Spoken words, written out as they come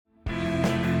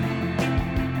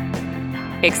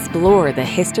Explore the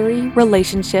history,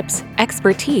 relationships,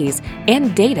 expertise,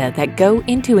 and data that go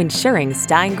into ensuring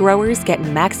Stine growers get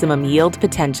maximum yield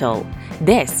potential.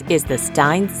 This is the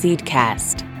Stine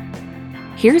Seedcast.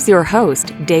 Here's your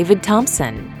host, David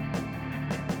Thompson.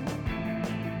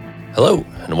 Hello,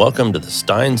 and welcome to the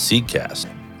Stine Seedcast.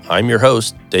 I'm your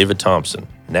host, David Thompson,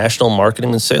 National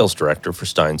Marketing and Sales Director for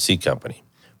Stine Seed Company.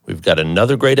 We've got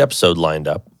another great episode lined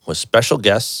up with special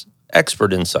guests,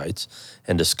 expert insights,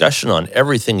 and discussion on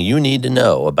everything you need to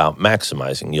know about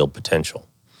maximizing yield potential.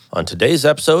 On today's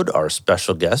episode, our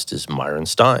special guest is Myron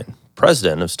Stine,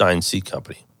 President of Stine Seed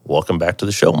Company. Welcome back to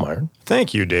the show, Myron.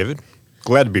 Thank you, David.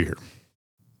 Glad to be here.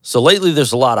 So lately,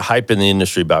 there's a lot of hype in the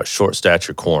industry about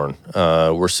short-stature corn.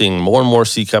 We're seeing more and more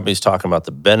seed companies talking about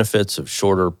the benefits of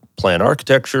shorter plant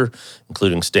architecture,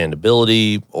 including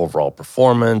standability, overall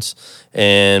performance,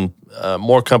 and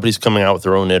more companies coming out with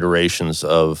their own iterations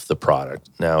of the product.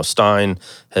 Now, Stine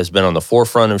has been on the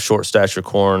forefront of short-stature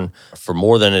corn for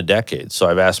more than a decade. So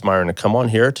I've asked Myron to come on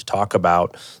here to talk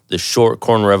about the short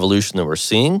corn revolution that we're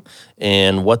seeing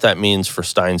and what that means for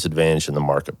Stine's advantage in the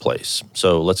marketplace.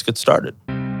 So let's get started.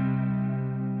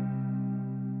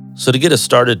 So to get us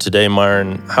started today,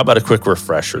 Myron, how about a quick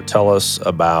refresher? Tell us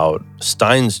about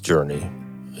Stine's journey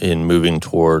in moving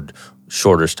toward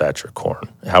shorter stature corn,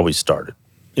 how we started.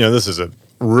 You know, this is a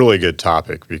really good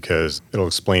topic because it'll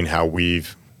explain how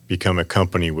we've become a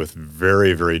company with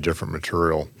very, very different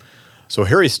material. So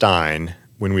Harry Stine,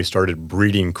 when we started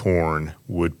breeding corn,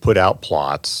 would put out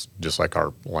plots, just like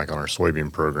on our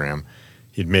soybean program.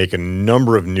 He'd make a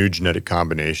number of new genetic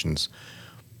combinations,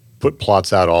 put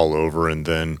plots out all over, and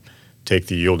then take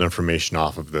the yield information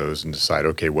off of those and decide,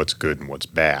 okay, what's good and what's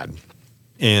bad.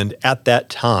 And at that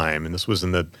time, and this was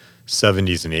in the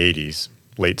 70s and 80s,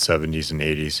 late 70s and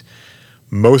 80s,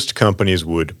 most companies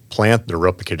would plant their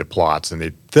replicated plots and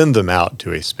they'd thin them out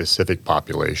to a specific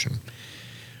population.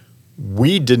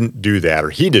 We didn't do that,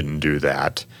 or he didn't do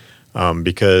that,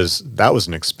 because that was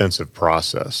an expensive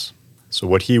process. So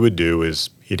what he would do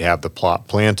is he'd have the plot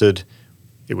planted.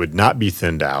 It would not be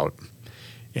thinned out.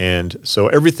 And so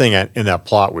everything in that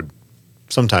plot would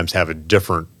sometimes have a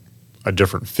different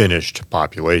finished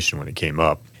population when it came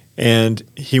up. And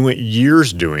he went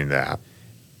years doing that.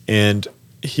 And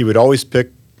he would always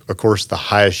pick, of course, the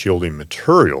highest yielding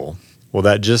material. Well,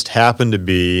 that just happened to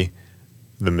be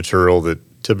the material that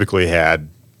typically had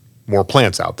more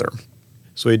plants out there.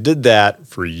 So he did that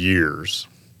for years.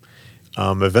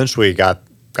 Eventually he got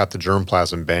the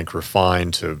germplasm bank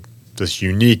refined to this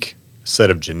unique set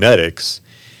of genetics.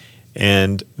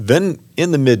 And then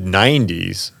in the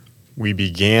mid-90s, we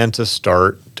began to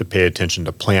start to pay attention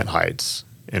to plant heights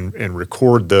and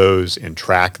record those and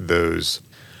track those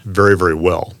very, very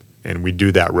well. And we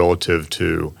do that relative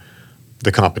to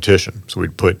the competition. So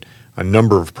we'd put a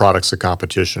number of products the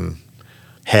competition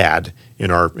had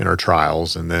in our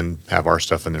trials and then have our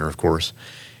stuff in there, of course.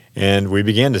 And we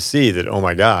began to see that, oh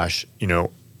my gosh,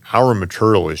 our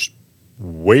material is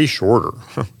way shorter,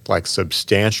 like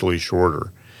substantially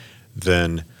shorter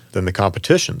than the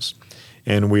competition's.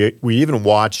 And we even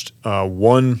watched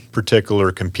one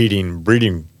particular competing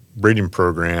breeding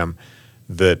program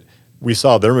that we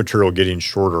saw their material getting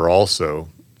shorter also,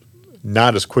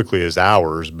 not as quickly as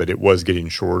ours, but it was getting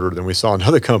shorter. Then we saw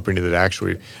another company that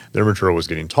actually their material was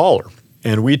getting taller.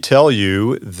 And we tell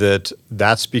you that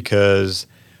that's because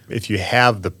if you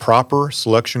have the proper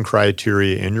selection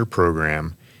criteria in your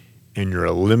program, and you're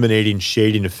eliminating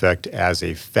shading effect as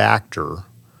a factor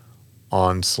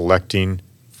on selecting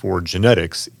for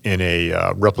genetics in a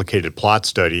replicated plot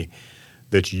study,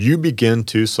 that you begin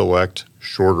to select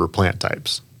shorter plant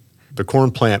types. The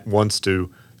corn plant wants to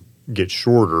get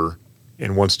shorter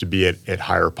and wants to be at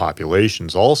higher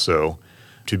populations also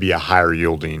to be a higher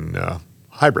yielding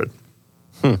hybrid.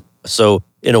 So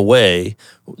in a way,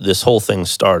 this whole thing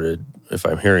started, if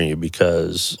I'm hearing you,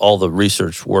 because all the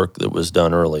research work that was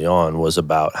done early on was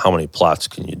about how many plots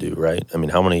can you do, right? I mean,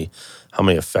 how many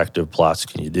effective plots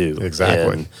can you do?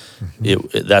 Exactly. And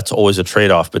that's always a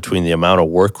trade-off between the amount of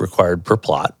work required per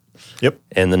plot, yep,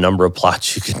 and the number of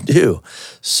plots you can do.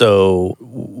 So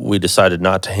we decided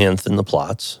not to hand thin the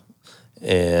plots,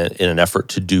 and in an effort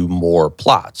to do more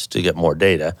plots to get more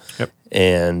data. Yep.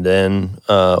 And then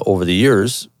over the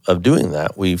years of doing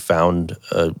that, we found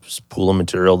a pool of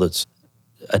material that's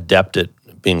adept at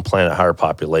being planted at higher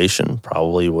population.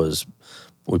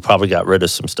 We probably got rid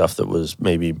of some stuff that was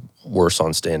maybe worse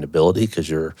on standability because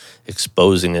you're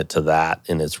exposing it to that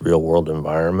in its real world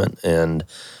environment, and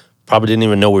probably didn't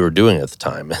even know we were doing it at the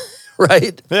time,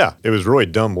 right? Yeah, it was really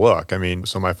dumb luck. I mean,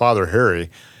 so my father, Harry,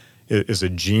 is a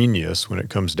genius when it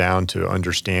comes down to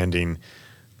understanding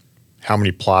how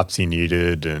many plots he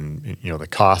needed and the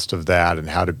cost of that and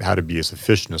how to be as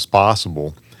efficient as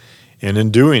possible. And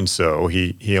in doing so,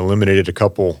 he eliminated a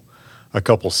couple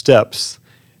steps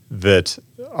that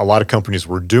a lot of companies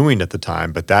were doing at the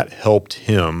time, but that helped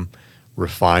him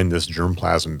refine this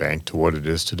germplasm bank to what it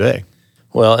is today.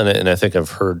 Well, and I think I've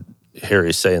heard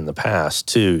Harry say in the past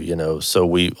too,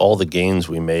 so all the gains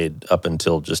we made up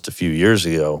until just a few years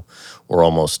ago were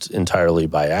almost entirely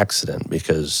by accident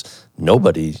because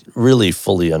nobody really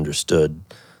fully understood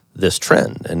this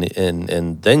trend.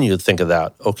 And then you think of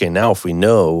that, okay, now if we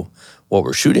know what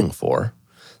we're shooting for,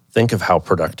 think of how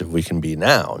productive we can be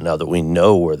now that we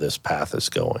know where this path is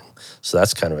going. So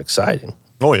that's kind of exciting.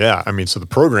 Oh, yeah.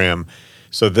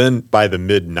 So then by the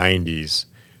mid-90s,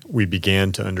 we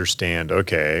began to understand,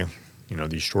 okay,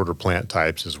 these shorter plant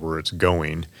types is where it's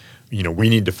going. We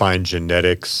need to find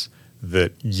genetics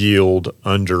that yield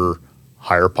under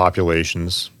higher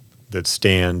populations, that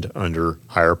stand under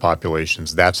higher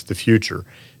populations. That's the future.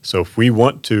 So if we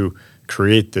want to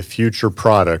create the future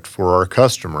product for our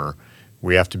customer,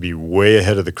 we have to be way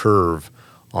ahead of the curve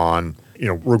on,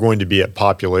 we're going to be at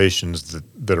populations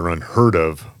that are unheard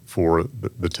of for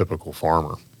the typical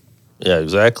farmer. Yeah,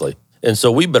 exactly. And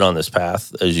so we've been on this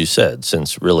path, as you said,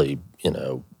 since really,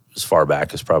 as far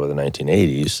back as probably the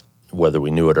 1980s, whether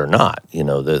we knew it or not,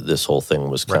 this whole thing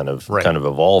was kind of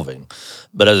evolving.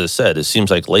 But as I said, it seems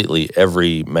like lately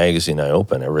every magazine I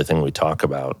open, everything we talk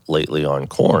about lately on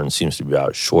corn seems to be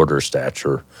about shorter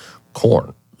stature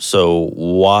corn. So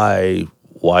why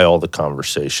all the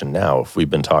conversation now if we've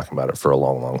been talking about it for a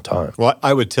long, long time? Well,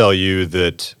 I would tell you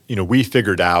that, we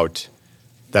figured out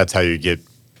that's how you get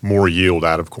more yield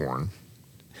out of corn.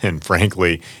 And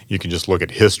frankly, you can just look at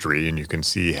history and you can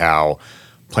see how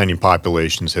planting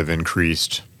populations have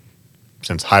increased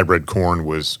since hybrid corn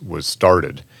was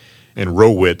started, and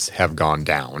row widths have gone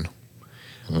down.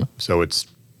 Mm-hmm. So it's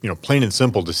plain and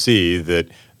simple to see that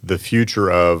the future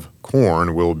of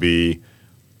corn will be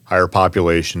higher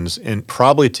populations, and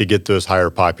probably to get those higher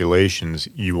populations,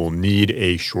 you will need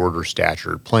a shorter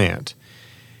statured plant.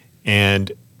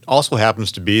 And also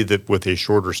happens to be that with a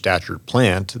shorter statured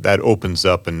plant, that opens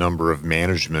up a number of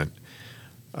management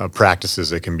practices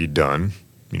that can be done,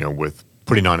 with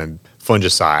putting on a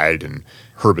fungicide and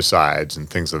herbicides and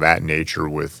things of that nature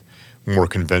with more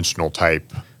conventional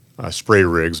type spray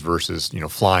rigs versus,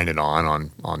 flying it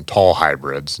on tall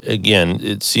hybrids. Again,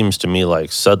 it seems to me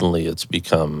like suddenly it's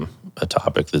become a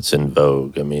topic that's in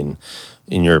vogue. I mean,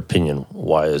 in your opinion,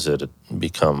 why has it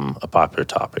become a popular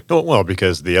topic? Well,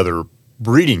 because the other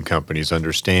breeding companies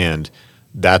understand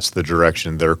that's the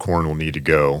direction their corn will need to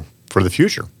go for the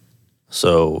future.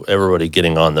 So everybody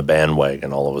getting on the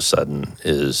bandwagon all of a sudden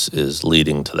is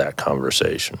leading to that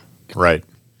conversation. Right.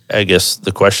 I guess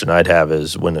the question I'd have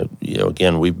is when,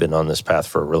 again, we've been on this path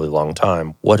for a really long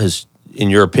time. What has, in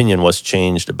your opinion, what's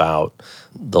changed about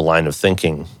the line of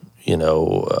thinking,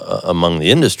 among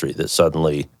the industry that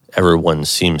suddenly everyone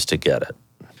seems to get it?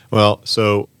 Well,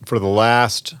 so for the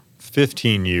last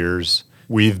 15 years,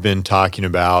 we've been talking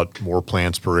about more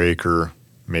plants per acre,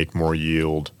 make more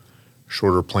yield,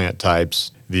 shorter plant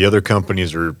types. The other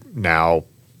companies are now,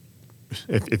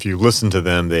 if you listen to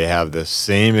them, they have the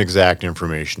same exact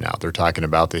information out. They're talking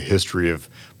about the history of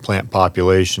plant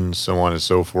populations, so on and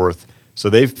so forth. So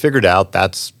they've figured out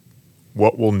that's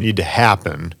what will need to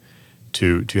happen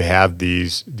to have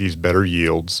these better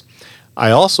yields.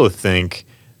 I also think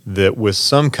that with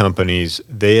some companies,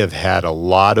 they have had a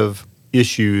lot of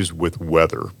issues with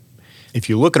weather. If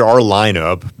you look at our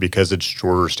lineup, because it's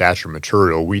shorter stature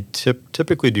material, we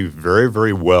typically do very,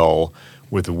 very well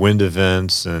with wind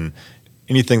events and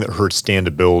anything that hurts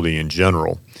standability in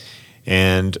general.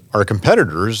 And our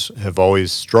competitors have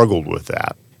always struggled with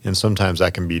that, and sometimes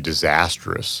that can be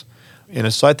disastrous.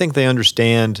 And so I think they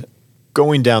understand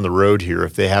going down the road here,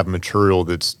 if they have material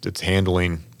that's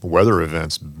handling weather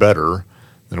events better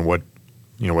than what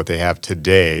they have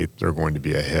today, they're going to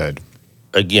be ahead.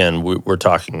 Again, we're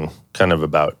talking kind of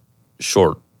about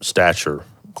short stature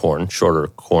corn, shorter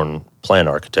corn plant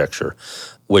architecture,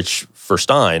 which for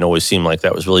Stine always seemed like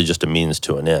that was really just a means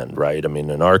to an end, right? I mean,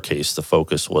 in our case, the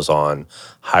focus was on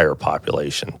higher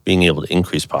population, being able to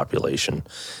increase population,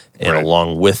 and right.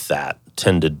 Along with that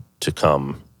tended to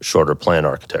come shorter plant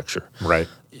architecture. Right.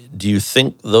 Do you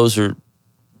think those are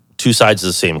two sides of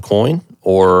the same coin,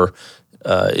 or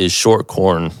is short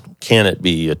corn, can it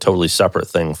be a totally separate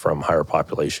thing from higher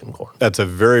population corn? That's a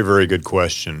very, very good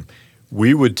question.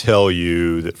 We would tell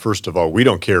you that, first of all, we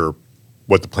don't care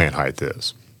what the plant height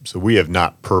is. So we have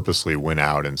not purposely went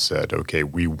out and said, okay,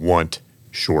 we want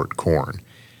short corn.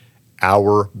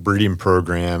 Our breeding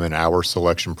program and our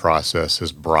selection process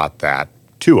has brought that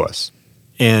to us.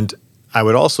 And I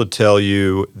would also tell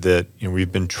you that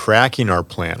we've been tracking our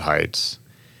plant heights,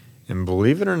 and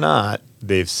believe it or not,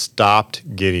 they've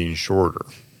stopped getting shorter.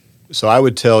 So I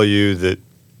would tell you that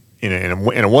in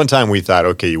a one time we thought,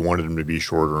 okay, you wanted them to be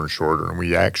shorter and shorter, and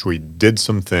we actually did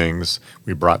some things.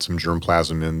 We brought some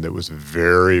germplasm in that was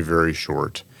very, very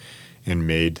short and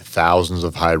made thousands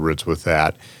of hybrids with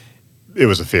that. It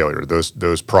was a failure.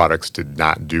 Those products did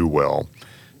not do well.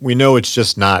 We know you're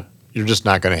just not going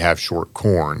to have short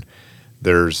corn.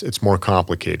 It's more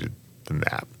complicated than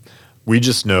that. We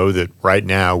just know that right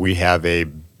now we have a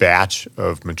batch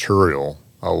of material,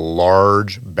 a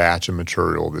large batch of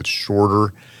material that's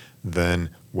shorter than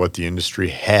what the industry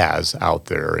has out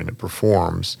there, and it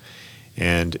performs.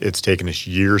 And it's taken us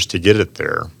years to get it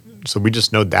there. So we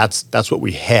just know that's what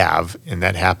we have, and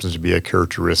that happens to be a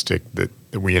characteristic that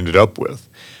we ended up with.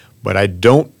 But I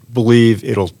don't believe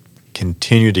it'll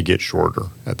continue to get shorter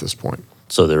at this point.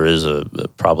 So there is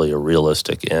probably a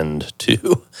realistic end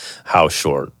to how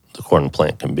short the corn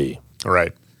plant can be. All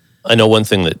right. I know one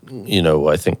thing that,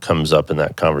 I think comes up in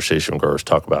that conversation when growers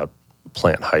talk about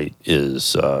plant height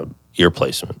is ear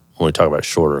placement. When we talk about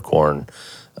shorter corn,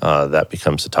 that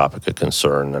becomes a topic of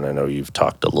concern, and I know you've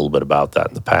talked a little bit about that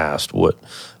in the past.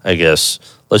 Let's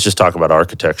just talk about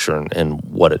architecture and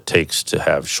what it takes to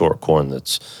have shorter corn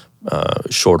that's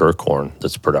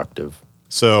productive.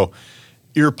 So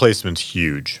ear placement's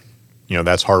huge.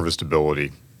 That's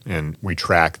harvestability, and we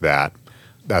track that.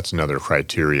 That's another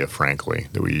criteria, frankly,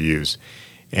 that we use.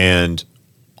 And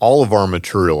all of our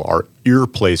material, our ear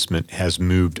placement has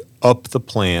moved up the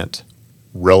plant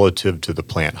relative to the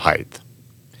plant height.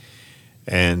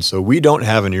 And so we don't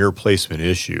have an ear placement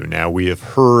issue. Now, we have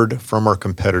heard from our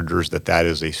competitors that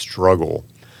is a struggle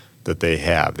that they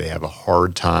have. They have a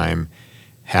hard time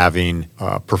having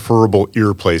preferable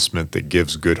ear placement that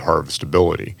gives good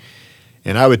harvestability.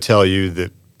 And I would tell you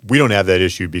that we don't have that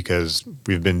issue because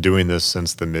we've been doing this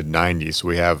since the mid-'90s. So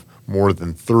we have more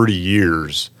than 30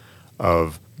 years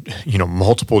of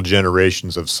multiple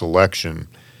generations of selection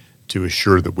to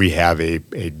assure that we have a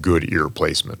good ear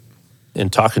placement. In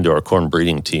talking to our corn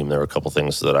breeding team, there were a couple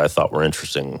things that I thought were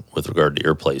interesting with regard to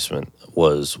ear placement.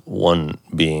 Was one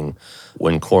being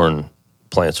when corn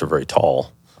plants are very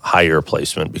tall, high ear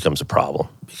placement becomes a problem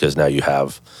because now you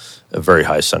have a very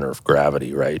high center of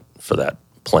gravity, right, for that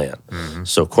plant. Mm-hmm.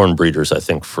 So corn breeders, I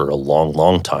think, for a long,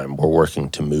 long time, were working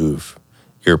to move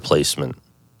ear placement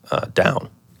down.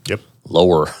 Yep.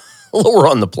 Lower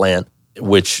on the plant,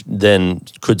 which then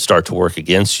could start to work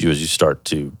against you as you start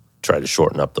to try to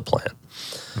shorten up the plant.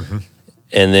 Mm-hmm.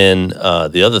 And then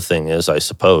the other thing is, I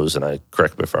suppose, and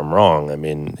correct me if I'm wrong, I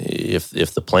mean, if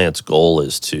the plant's goal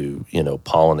is to,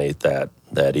 pollinate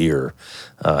that ear,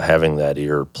 having that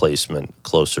ear placement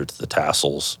closer to the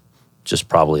tassels just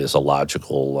probably is a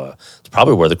logical, it's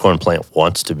probably where the corn plant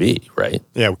wants to be, right?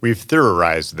 Yeah, we've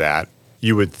theorized that.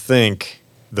 You would think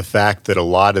the fact that a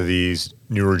lot of these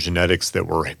newer genetics that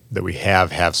we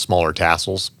have smaller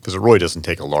tassels, because it really doesn't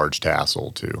take a large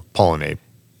tassel to pollinate,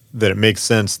 that it makes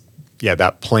sense,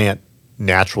 that plant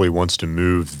naturally wants to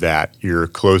move that ear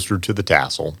closer to the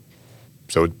tassel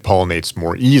so it pollinates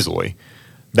more easily.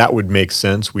 That would make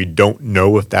sense. We don't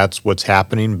know if that's what's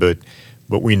happening, but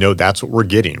we know that's what we're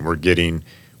getting. We're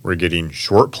getting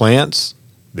short plants,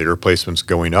 the ear placement's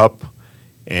going up,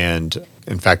 and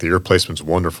in fact, the ear placement's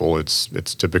wonderful. It's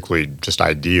typically just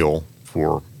ideal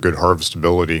for good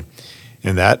harvestability,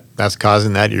 and that's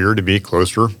causing that ear to be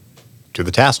closer to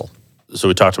the tassel. So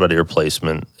we talked about ear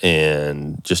placement,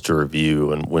 and just to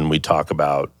review, and when we talk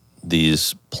about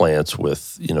these plants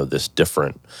with, this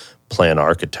different plant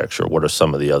architecture, what are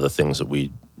some of the other things that we,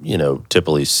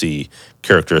 typically see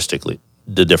characteristically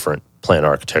the different plant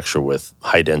architecture with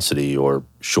high density or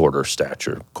shorter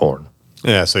stature corn?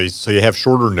 Yeah, so you have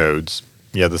shorter nodes.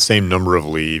 You have the same number of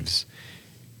leaves.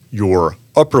 Your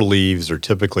upper leaves are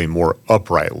typically more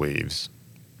upright leaves.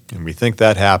 And we think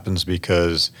that happens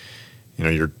because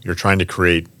you're trying to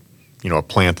create, a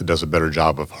plant that does a better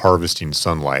job of harvesting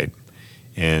sunlight,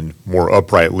 and more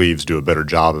upright leaves do a better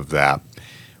job of that.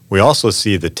 We also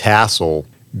see the tassel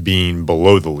being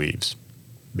below the leaves,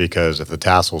 because if the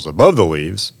tassel's above the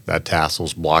leaves, that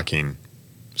tassel's blocking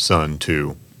sun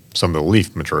to some of the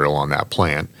leaf material on that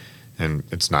plant, and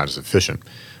it's not as efficient,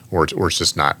 or it's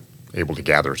just not able to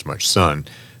gather as much sun.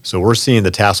 So we're seeing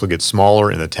the tassel get smaller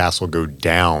and the tassel go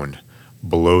down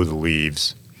below the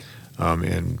leaves,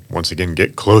 and once again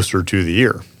get closer to the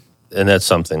ear. And that's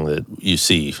something that you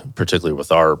see, particularly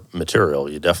with our material.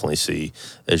 You definitely see,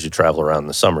 as you travel around in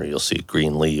the summer, you'll see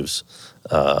green leaves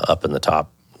up in the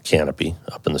top canopy,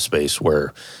 up in the space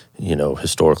where,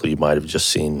 historically you might have just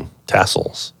seen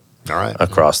tassels. All right.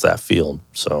 across that field.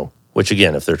 So, which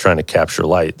again, if they're trying to capture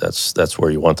light, that's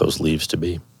where you want those leaves to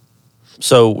be.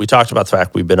 So we talked about the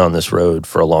fact we've been on this road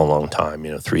for a long, long time,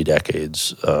 3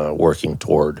 decades, working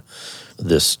toward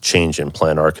this change in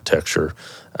plant architecture.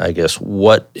 I guess,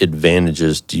 what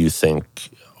advantages do you think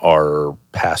our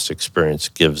past experience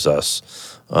gives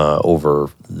us over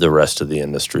the rest of the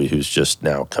industry who's just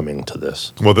now coming to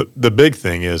this? Well, the big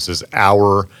thing is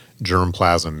our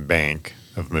germplasm bank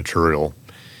of material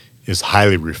is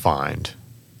highly refined.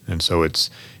 And so it's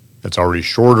already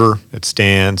shorter, it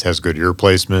stands, has good ear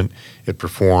placement, it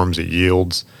performs, it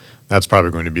yields. That's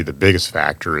probably going to be the biggest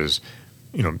factor is,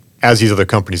 as these other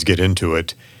companies get into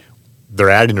it, they're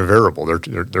adding a variable.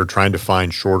 They're trying to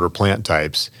find shorter plant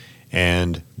types,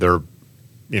 and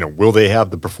will they have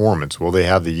the performance? Will they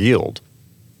have the yield?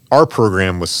 Our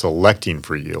program was selecting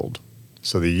for yield.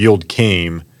 So the yield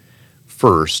came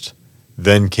first,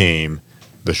 then came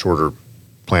the shorter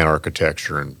plant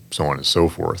architecture and so on and so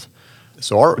forth.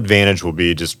 So our advantage will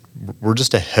be we're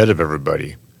just ahead of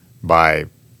everybody by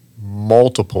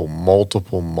multiple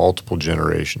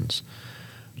generations.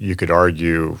 You could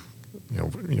argue,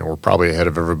 we're probably ahead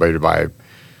of everybody by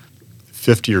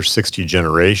 50 or 60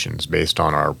 generations based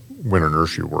on our winter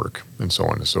nursery work and so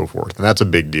on and so forth. And that's a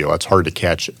big deal. It's hard to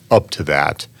catch up to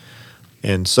that.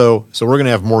 And so we're going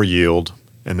to have more yield,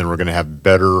 and then we're going to have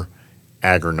better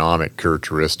agronomic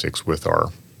characteristics with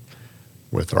our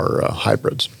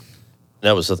hybrids.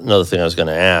 That was another thing I was going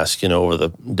to ask. Over the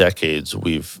decades,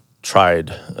 we've tried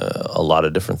a lot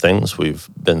of different things. We've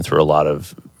been through a lot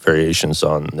of variations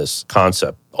on this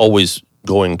concept, always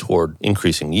going toward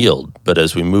increasing yield. But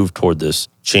as we move toward this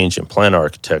change in plant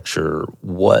architecture,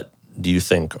 what do you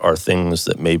think are things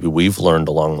that maybe we've learned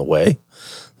along the way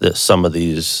that some of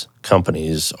these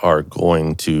companies are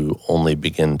going to only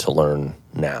begin to learn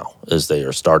now as they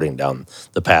are starting down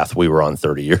the path we were on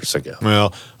 30 years ago?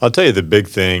 Well, I'll tell you the big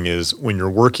thing is when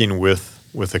you're working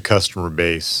with a customer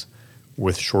base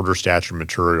with shorter stature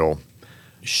material,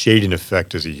 shading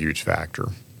effect is a huge factor.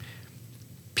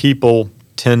 People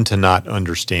tend to not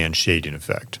understand shading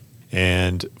effect.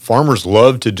 And farmers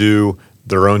love to do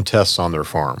their own tests on their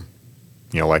farm.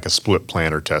 Like a split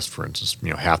planter test, for instance.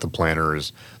 Half the planter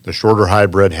is the shorter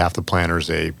hybrid, half the planter is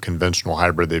a conventional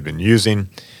hybrid they've been using.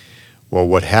 Well,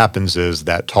 what happens is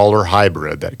that taller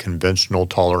hybrid, that conventional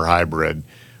taller hybrid,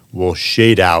 will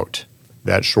shade out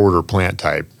that shorter plant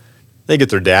type. They get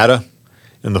their data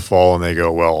in the fall and they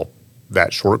go, well,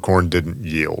 that short corn didn't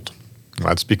yield. Well,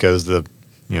 that's because the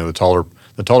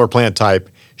taller plant type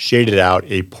shaded out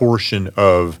a portion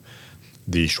of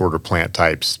the shorter plant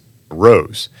type's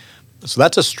rows. So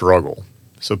that's a struggle.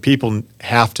 So people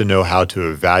have to know how to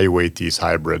evaluate these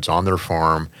hybrids on their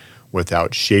farm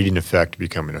without shading effect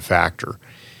becoming a factor.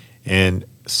 And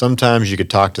sometimes you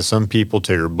could talk to some people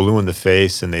till you're blue in the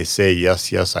face and they say,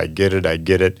 yes, I get it.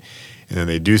 And then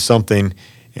they do something,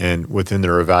 and within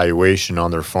their evaluation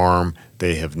on their farm,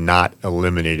 they have not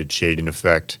eliminated shading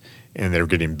effect, and they're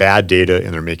getting bad data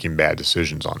and they're making bad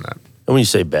decisions on that. And when you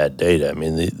say bad data, I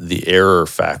mean, the error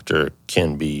factor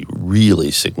can be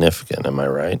really significant. Am I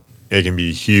right? It can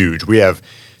be huge. We have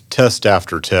test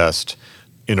after test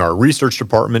in our research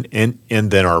department, and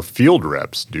then our field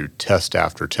reps do test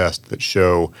after test that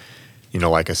show,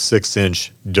 like a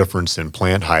 6-inch difference in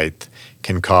plant height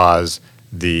can cause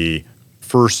the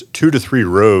first 2 to 3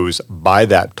 rows by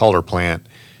that taller plant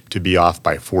to be off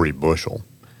by 40 bushel.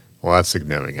 Well, that's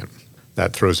significant.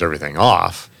 That throws everything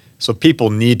off. So people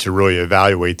need to really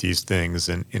evaluate these things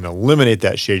and eliminate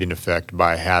that shading effect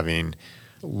by having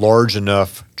large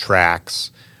enough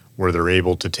tracks where they're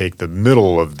able to take the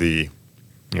middle of the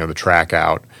track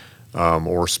out,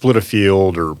 or split a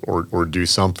field or do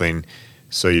something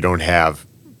so you don't have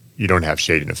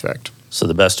shading effect. So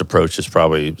the best approach is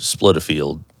probably split a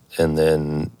field and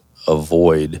then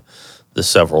avoid the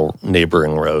several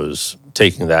neighboring rows,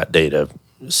 taking that data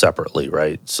separately,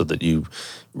 right? So that you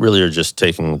really are just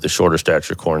taking the shorter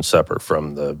stature corn separate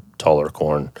from the taller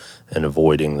corn and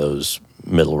avoiding those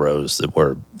middle rows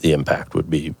where the impact would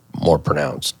be more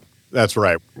pronounced. That's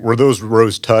right. Where those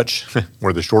rows touch,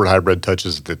 where the short hybrid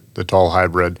touches the tall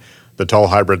hybrid, the tall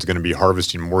hybrid's going to be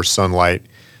harvesting more sunlight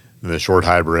than the short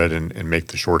hybrid and make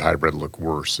the short hybrid look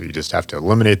worse. So you just have to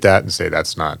eliminate that and say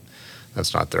that's not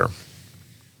there.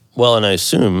 Well, and I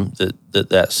assume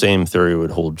that same theory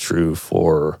would hold true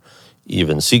for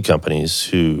even seed companies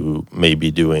who may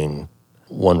be doing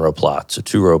 1-row plots or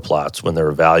 2-row plots when they're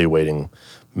evaluating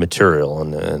material.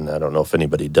 And I don't know if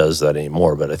anybody does that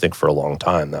anymore, but I think for a long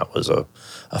time that was a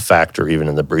factor even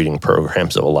in the breeding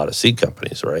programs of a lot of seed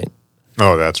companies, right?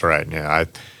 Oh, that's right. Yeah.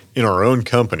 in our own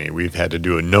company, we've had to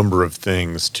do a number of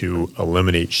things to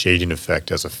eliminate shading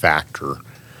effect as a factor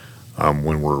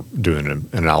when we're doing an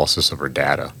analysis of our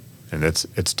data. And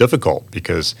it's difficult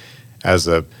because as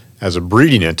a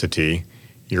breeding entity,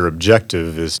 your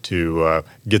objective is to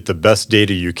get the best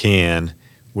data you can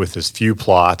with as few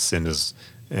plots and as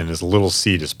little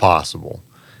seed as possible.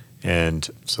 And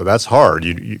so that's hard.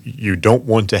 You don't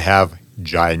want to have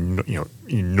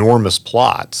enormous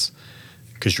plots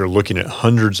because you're looking at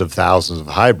hundreds of thousands of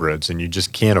hybrids, and you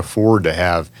just can't afford to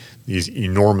have these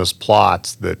enormous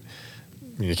plots that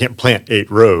you can't plant 8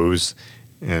 rows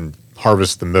and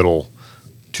harvest the middle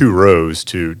 2 rows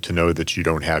to know that you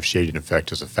don't have shading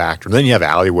effect as a factor. And then you have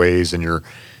alleyways in your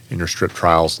strip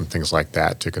trials and things like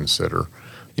that to consider.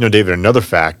 David, another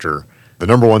factor, the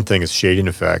number one thing is shading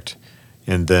effect.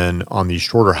 And then on these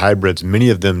shorter hybrids, many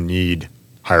of them need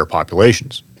higher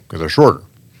populations because they're shorter.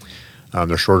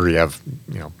 They're shorter. You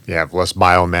have less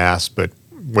biomass, but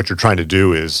what you're trying to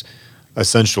do is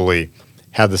essentially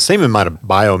have the same amount of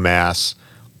biomass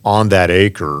on that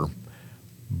acre,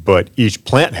 but each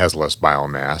plant has less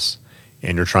biomass,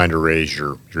 and you're trying to raise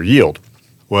your yield.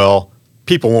 Well,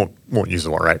 people won't use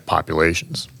the right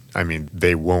populations. I mean,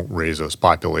 they won't raise those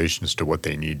populations to what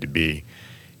they need to be,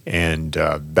 and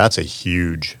that's a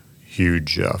huge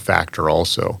factor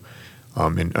also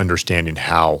in understanding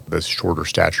how this shorter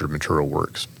stature material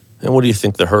works. And what do you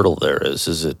think the hurdle there is?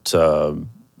 Is it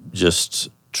just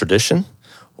tradition,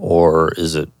 or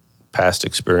is it past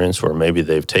experience where maybe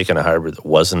they've taken a hybrid that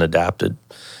wasn't adapted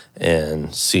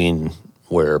and seen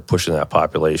where pushing that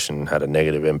population had a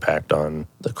negative impact on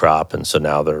the crop, and so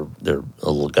now they're a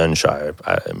little gun shy?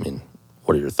 I mean,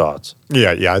 what are your thoughts?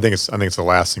 Yeah. I think it's the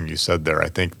last thing you said there. I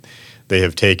think they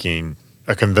have taken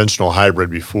a conventional hybrid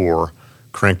before,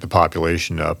 cranked the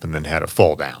population up, and then had it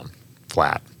fall down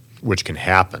flat, which can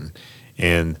happen.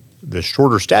 And the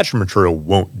shorter stature material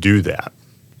won't do that.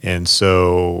 And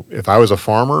so if I was a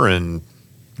farmer and,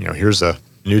 here's a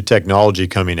new technology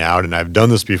coming out, and I've done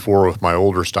this before with my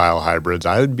older style hybrids,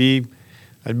 I'd be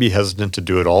hesitant to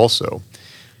do it also.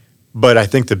 But I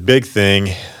think the big thing,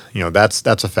 that's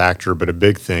a factor, but a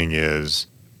big thing is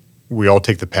we all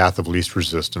take the path of least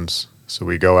resistance. So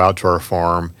we go out to our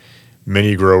farm.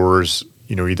 Many growers,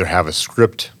 either have a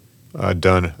script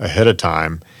done ahead of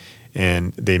time,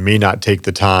 and they may not take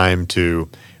the time to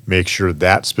make sure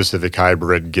that specific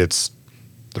hybrid gets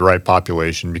the right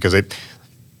population because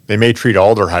they may treat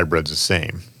all their hybrids the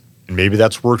same. And maybe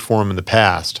that's worked for them in the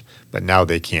past, but now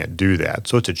they can't do that.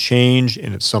 So it's a change,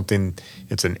 and it's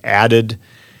an added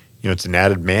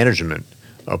management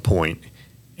point.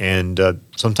 And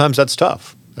sometimes that's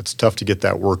tough. It's tough to get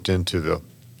that worked into the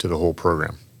whole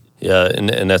program. Yeah,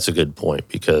 and that's a good point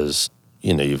because,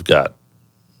 you've got,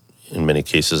 in many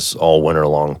cases, all winter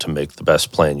long to make the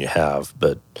best plan you have,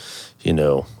 but,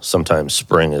 sometimes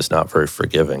spring is not very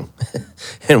forgiving.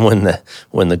 And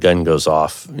when the gun goes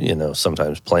off,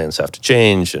 sometimes plans have to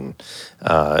change, and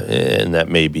that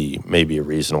may be a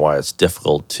reason why it's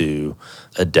difficult to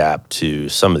adapt to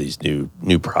some of these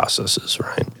new processes,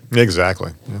 right?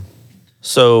 Exactly. Yeah.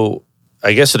 So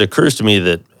I guess it occurs to me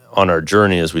that on our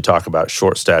journey, as we talk about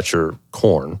short stature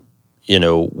corn,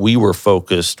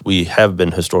 we have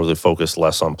been historically focused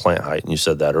less on plant height, and you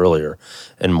said that earlier,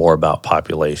 and more about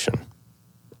population.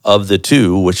 Of the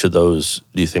two, which of those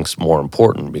do you think is more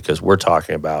important? Because we're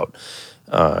talking about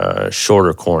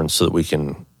shorter corn so that we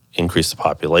can increase the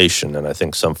population, and I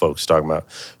think some folks are talking about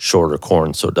shorter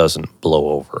corn so it doesn't blow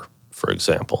over, for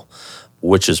example.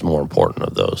 Which is more important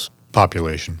of those?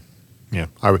 Population. Yeah,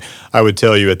 I would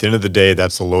tell you at the end of the day,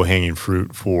 that's the low-hanging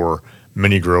fruit for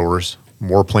many growers.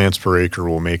 More plants per acre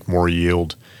will make more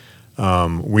yield.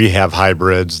 We have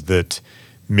hybrids that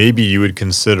maybe you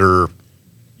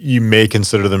may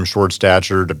consider them short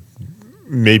statured,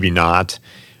 maybe not,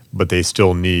 but they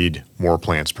still need more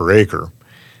plants per acre.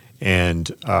 And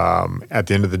at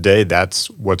the end of the day, that's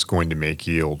what's going to make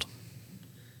yield.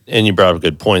 And you brought up a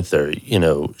good point there.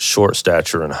 Short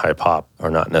stature and high pop are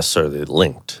not necessarily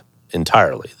linked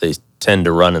entirely. They tend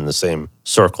to run in the same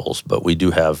circles, but we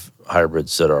do have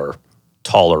hybrids that are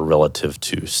taller relative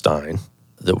to Stine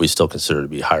that we still consider to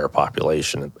be higher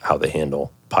population and how they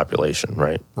handle population,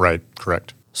 right? Right,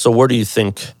 correct. So where do you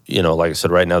think, like I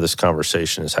said, right now this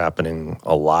conversation is happening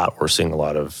a lot. We're seeing a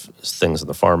lot of things in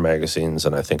the farm magazines,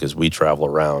 and I think as we travel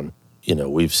around,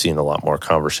 we've seen a lot more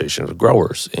conversation with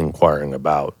growers inquiring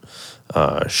about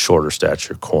shorter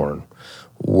stature corn.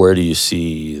 Where do you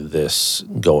see this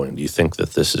going? Do you think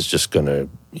that this is just going to,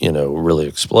 really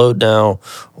explode now,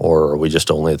 or are we just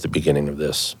only at the beginning of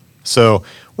this? So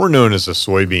we're known as a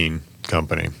soybean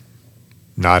company,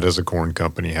 not as a corn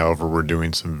company. However, we're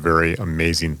doing some very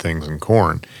amazing things in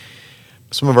corn.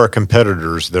 Some of our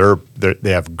competitors,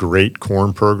 they have great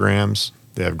corn programs.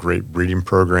 They have great breeding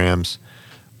programs.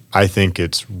 I think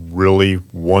it's really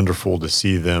wonderful to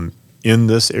see them in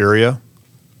this area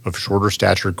of shorter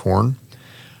statured corn.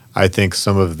 I think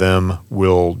some of them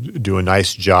will do a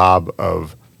nice job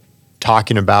of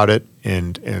talking about it,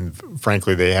 and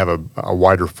frankly, they have a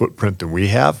wider footprint than we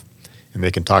have, and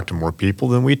they can talk to more people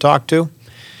than we talk to.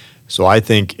 So I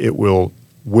think it will,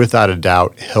 without a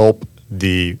doubt, help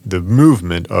the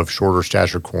movement of shorter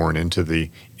stature corn into the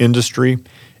industry.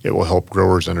 It will help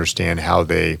growers understand how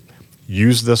they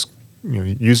use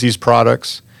these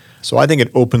products. So I think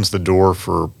it opens the door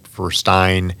for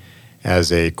Stine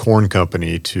as a corn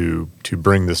company to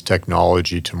bring this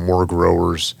technology to more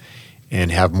growers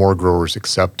and have more growers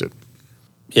accept it.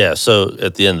 Yeah, so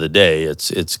at the end of the day,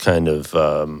 it's kind of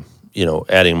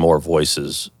adding more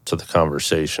voices to the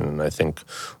conversation. And I think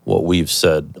what we've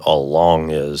said all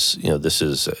along is, this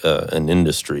is an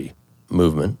industry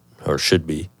movement, or should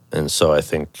be. And so I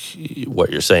think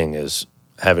what you're saying is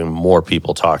having more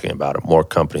people talking about it, more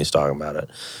companies talking about it,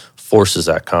 forces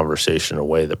that conversation in a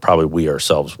way that probably we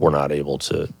ourselves were not able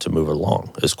to move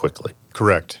along as quickly.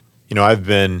 Correct. I've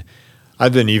been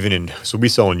even so we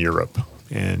sell in Europe,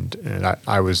 and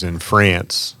I was in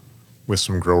France with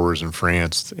some growers in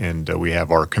France, and we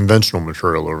have our conventional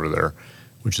material over there,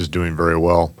 which is doing very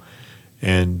well.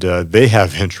 And they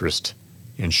have interest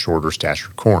in shorter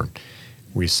statured corn.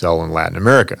 We sell in Latin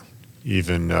America.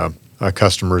 Even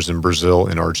customers in Brazil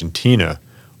and Argentina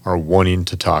are wanting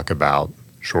to talk about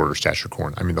shorter stature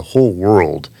corn. I mean, the whole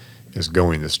world is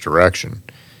going this direction.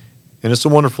 And it's a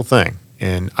wonderful thing.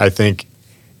 And I think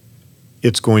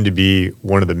it's going to be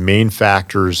one of the main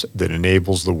factors that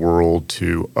enables the world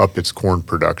to up its corn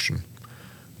production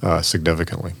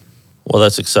significantly. Well,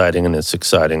 that's exciting, and it's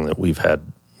exciting that we've had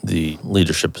the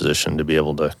leadership position to be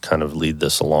able to kind of lead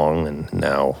this along, and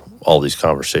now all these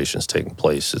conversations taking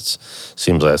place. It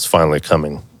seems like it's finally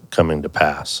coming to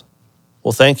pass.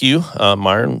 Well, thank you,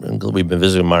 Myron. We've been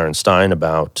visiting Myron Stine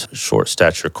about short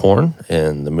stature corn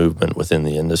and the movement within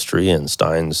the industry and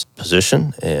Stine's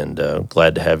position, and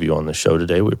glad to have you on the show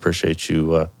today. We appreciate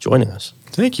you joining us.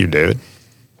 Thank you, David.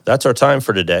 That's our time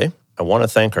for today. I want to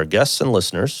thank our guests and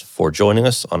listeners for joining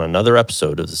us on another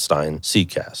episode of the Stine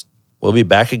Seedcast. We'll be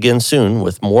back again soon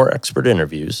with more expert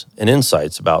interviews and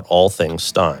insights about all things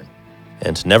Stine.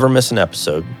 And to never miss an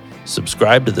episode,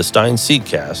 subscribe to the Stine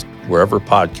Seedcast wherever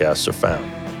podcasts are found.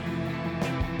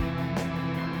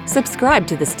 Subscribe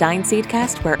to the Stine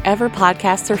Seedcast wherever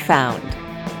podcasts are found.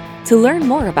 To learn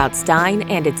more about Stine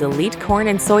and its elite corn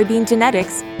and soybean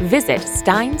genetics, visit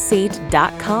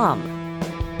stineseed.com.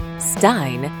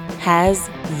 Stine has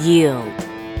yield.